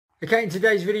Okay, in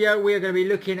today's video we are going to be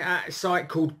looking at a site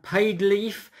called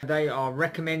PaidLeaf. They are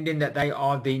recommending that they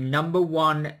are the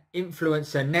 #1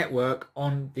 influencer network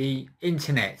on the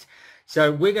internet.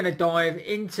 So we're going to dive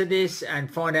into this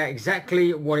and find out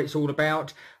exactly what it's all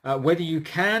about, whether you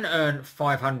can earn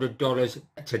 $500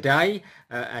 today,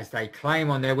 as they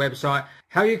claim on their website,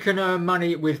 how you can earn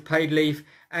money with PaidLeaf,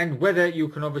 and whether you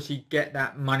can obviously get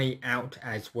that money out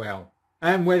as well,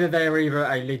 and whether they're either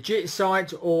a legit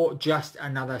site or just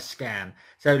another scam.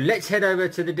 So let's head over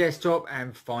to the desktop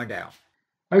and find out.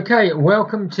 Okay,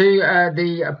 welcome to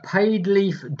the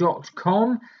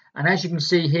PaidLeaf.com, and as you can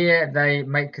see here, they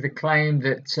make the claim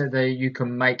that you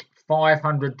can make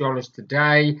 $500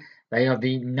 today. They are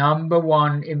the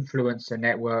 #1 influencer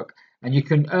network, and you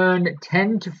can earn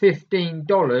 $10 to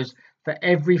 $15 for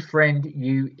every friend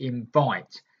you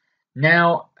invite.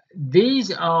 Now,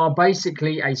 these are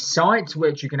basically a site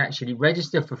which you can actually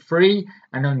register for free,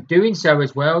 and on doing so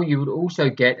as well, you would also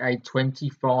get a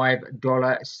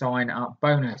 $25 sign up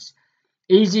bonus.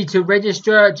 Easy to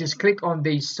register, just click on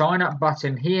the sign up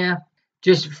button here.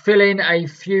 Just fill in a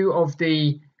few of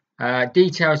the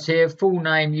details here: full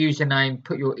name, username,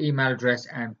 put your email address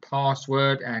and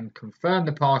password, and confirm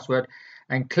the password,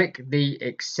 and click the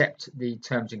accept the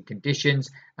terms and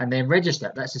conditions, and then register.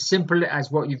 That's as simple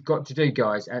as what you've got to do,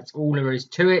 guys. That's all there is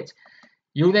to it.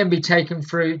 You'll then be taken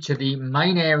through to the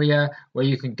main area where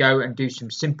you can go and do some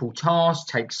simple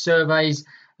tasks, take surveys,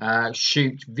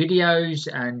 shoot videos,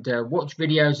 and watch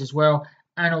videos as well,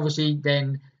 and obviously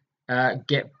then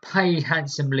get paid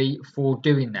handsomely for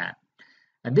doing that.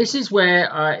 And this is where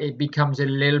it becomes a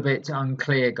little bit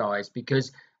unclear, guys,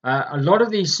 because a lot of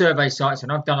these survey sites,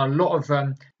 and I've done a lot of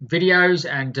videos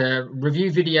and review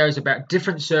videos about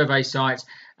different survey sites,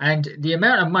 and the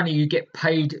amount of money you get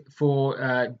paid for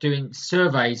doing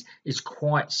surveys is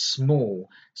quite small.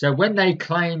 So when they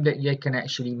claim that you can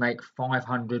actually make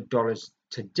 $500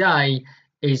 today,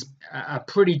 is a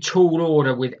pretty tall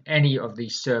order with any of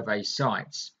these survey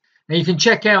sites. Now you can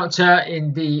check out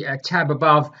in the tab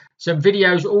above some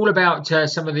videos all about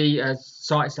some of the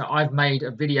sites that I've made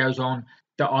videos on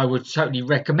that I would totally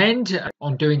recommend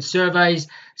on doing surveys,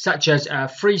 such as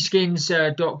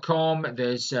freeskins.com,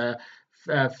 there's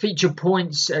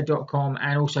featurepoints.com,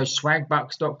 and also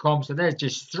swagbucks.com. So there's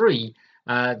just three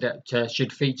that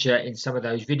should feature in some of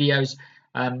those videos.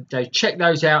 So check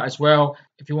those out as well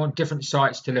if you want different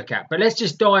sites to look at. But let's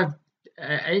just dive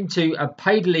into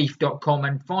PaidLeaf.com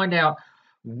and find out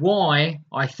why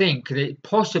I think that it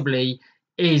possibly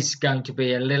is going to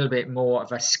be a little bit more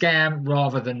of a scam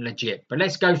rather than legit. But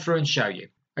let's go through and show you.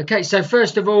 Okay, so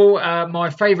first of all, my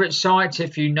favorite site,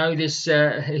 if you know this,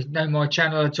 know my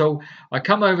channel at all, I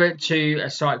come over to a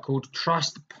site called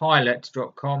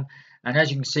trustpilot.com, and as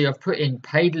you can see, I've put in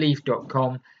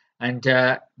PaidLeaf.com, and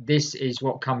this is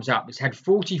what comes up. It's had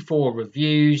 44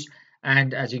 reviews,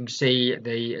 and as you can see,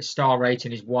 the star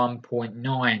rating is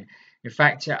 1.9. In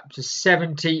fact, up to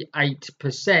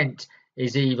 78%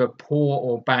 is either poor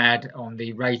or bad on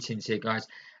the ratings here, guys.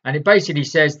 And it basically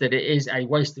says that it is a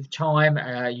waste of time.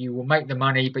 You will make the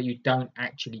money, but you don't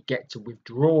actually get to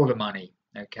withdraw the money.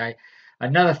 Okay.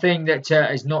 Another thing that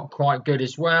is not quite good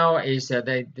as well is that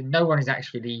no one has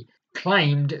actually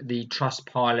claimed the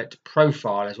Trustpilot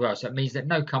profile as well. So it means that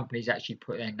no company's actually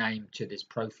put their name to this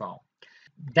profile.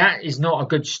 That is not a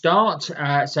good start.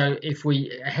 So if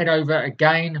we head over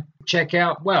again, check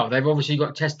out, well, they've obviously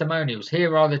got testimonials.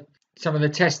 Here are some of the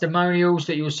testimonials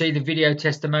that you'll see, the video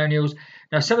testimonials.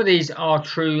 Now, some of these are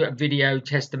true video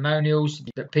testimonials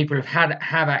that people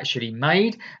have actually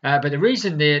made. But the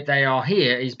reason they are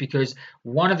here is because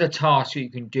one of the tasks you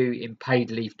can do in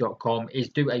PaidLeaf.com is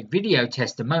do a video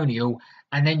testimonial,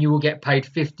 and then you will get paid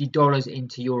 $50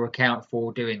 into your account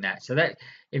for doing that. So that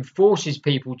enforces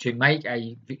people to make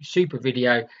a super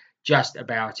video just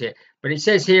about it. But it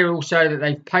says here also that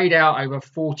they've paid out over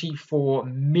 $44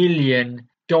 million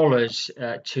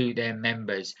to their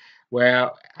members,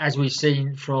 where, as we've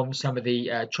seen from some of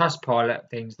the Trustpilot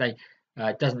things, they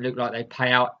doesn't look like they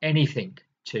pay out anything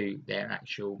to their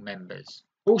actual members.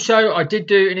 Also, I did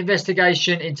do an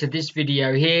investigation into this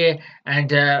video here,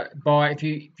 and if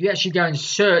you actually go and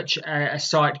search a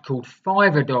site called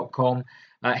Fiverr.com,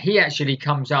 he actually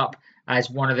comes up as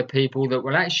one of the people that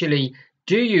will actually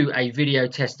do you a video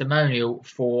testimonial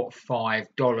for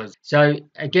 $5. So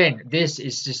again, this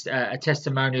is just a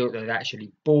testimonial that they've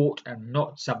actually bought and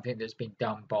not something that's been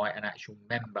done by an actual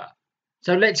member.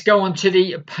 So let's go on to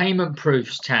the payment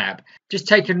proofs tab. Just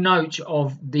take a note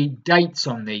of the dates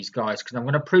on these, guys, because I'm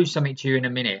going to prove something to you in a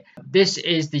minute. This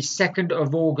is the 2nd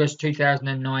of August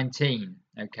 2019.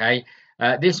 Okay,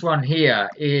 This one here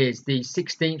is the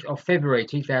 16th of February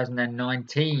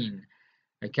 2019.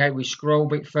 Okay, we scroll a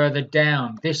bit further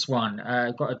down. This one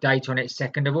got a date on it,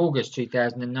 2nd of August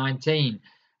 2019.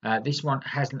 This one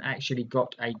hasn't actually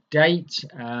got a date,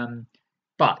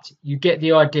 but you get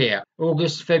the idea.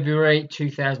 August, February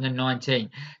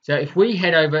 2019. So if we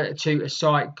head over to a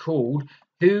site called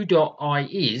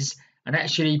who.is and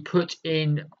actually put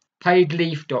in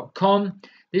PaidLeaf.com,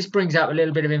 this brings up a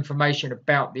little bit of information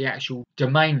about the actual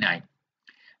domain name.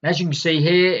 And as you can see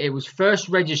here, it was first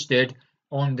registered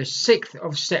on the 6th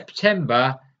of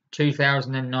September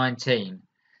 2019.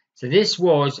 So this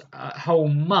was a whole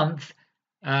month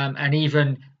and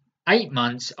even 8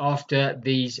 months after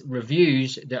these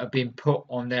reviews that have been put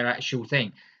on their actual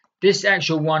thing. This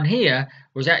actual one here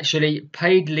was actually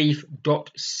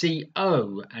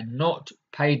paidleaf.co and not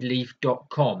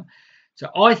paidleaf.com. So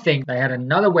I think they had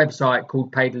another website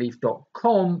called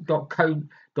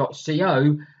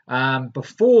paidleaf.com.co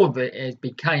before it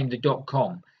became the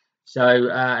 .com. So,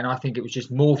 and I think it was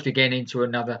just morphed again into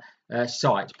another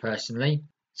site personally.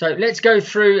 So let's go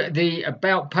through the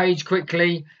about page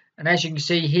quickly. And as you can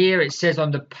see here, it says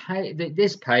on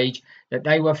this page that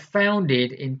they were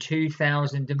founded in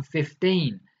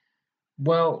 2015.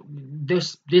 Well,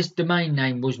 this domain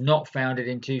name was not founded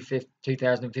in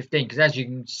 2015, because as you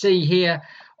can see here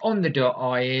on the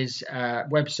 .is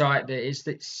website, that is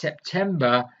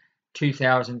September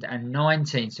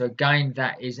 2019. So again,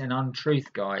 that is an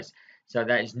untruth, guys. So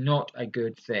that is not a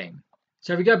good thing.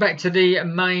 So if we go back to the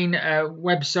main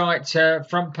website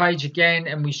front page again,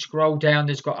 and we scroll down,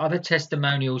 there's got other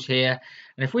testimonials here.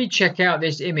 And if we check out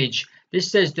this image, this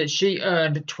says that she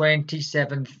earned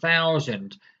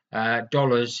 $27,000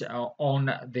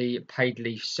 on the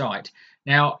PaidLeaf site.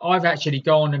 Now, I've actually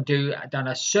gone and done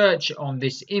a search on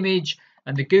this image,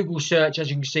 and the Google search, as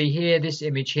you can see here, this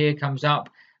image here comes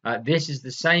up. This is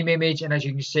the same image, and as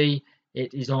you can see,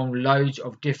 it is on loads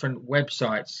of different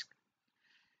websites.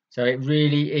 So it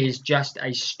really is just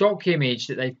a stock image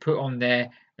that they've put on there.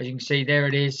 As you can see, there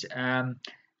it is.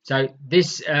 So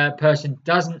this person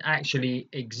doesn't actually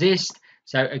exist.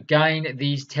 So again,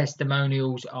 these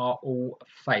testimonials are all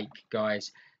fake,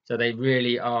 guys. So they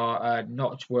really are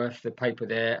not worth the paper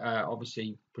they're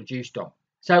obviously produced on.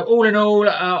 So all in all,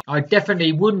 I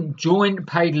definitely wouldn't join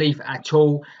PaidLeaf at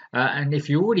all. And if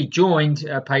you already joined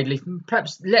PaidLeaf,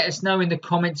 perhaps let us know in the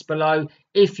comments below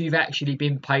if you've actually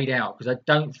been paid out, because I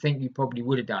don't think you probably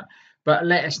would have done. But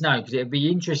let us know, because it would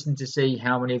be interesting to see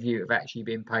how many of you have actually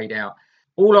been paid out.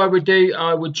 All I would do,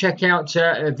 I would check out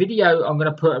a video I'm going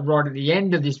to put right at the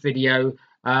end of this video.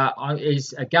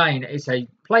 It's a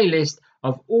playlist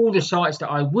of all the sites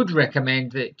that I would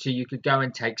recommend that you could go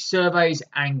and take surveys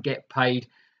and get paid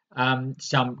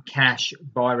some cash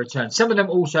by return. Some of them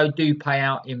also do pay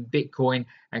out in Bitcoin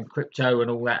and crypto and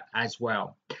all that as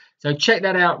well. So check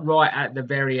that out right at the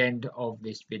very end of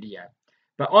this video.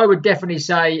 But I would definitely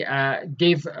say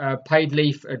give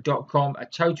PaidLeaf.com a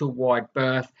total wide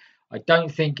berth. I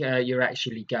don't think you're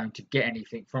actually going to get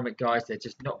anything from it, guys. They're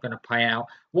just not going to pay out.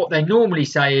 What they normally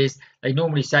say is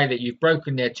that you've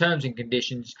broken their terms and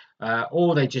conditions,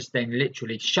 or they just then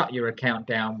literally shut your account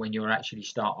down when you actually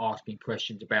start asking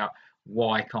questions about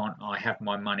why can't I have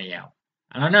my money out.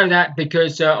 And I know that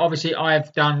because obviously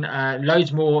I've done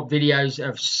loads more videos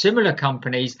of similar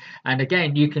companies. And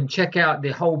again, you can check out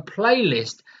the whole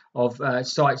playlist of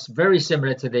sites very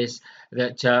similar to this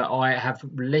that I have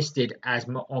listed as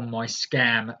on my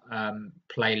scam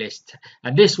playlist,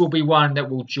 and this will be one that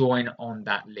will join on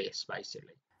that list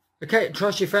basically. Okay,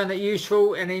 trust you found that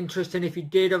useful and interesting. If you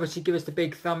did, obviously give us the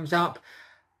big thumbs up.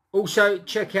 Also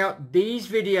check out these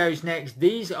videos next.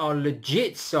 These are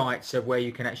legit sites of where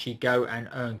you can actually go and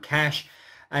earn cash.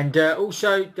 And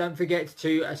also don't forget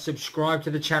to subscribe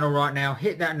to the channel right now,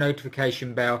 hit that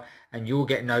notification bell, and you'll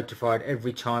get notified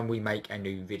every time we make a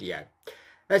new video.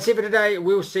 That's it for today.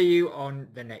 We'll see you on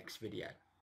the next video.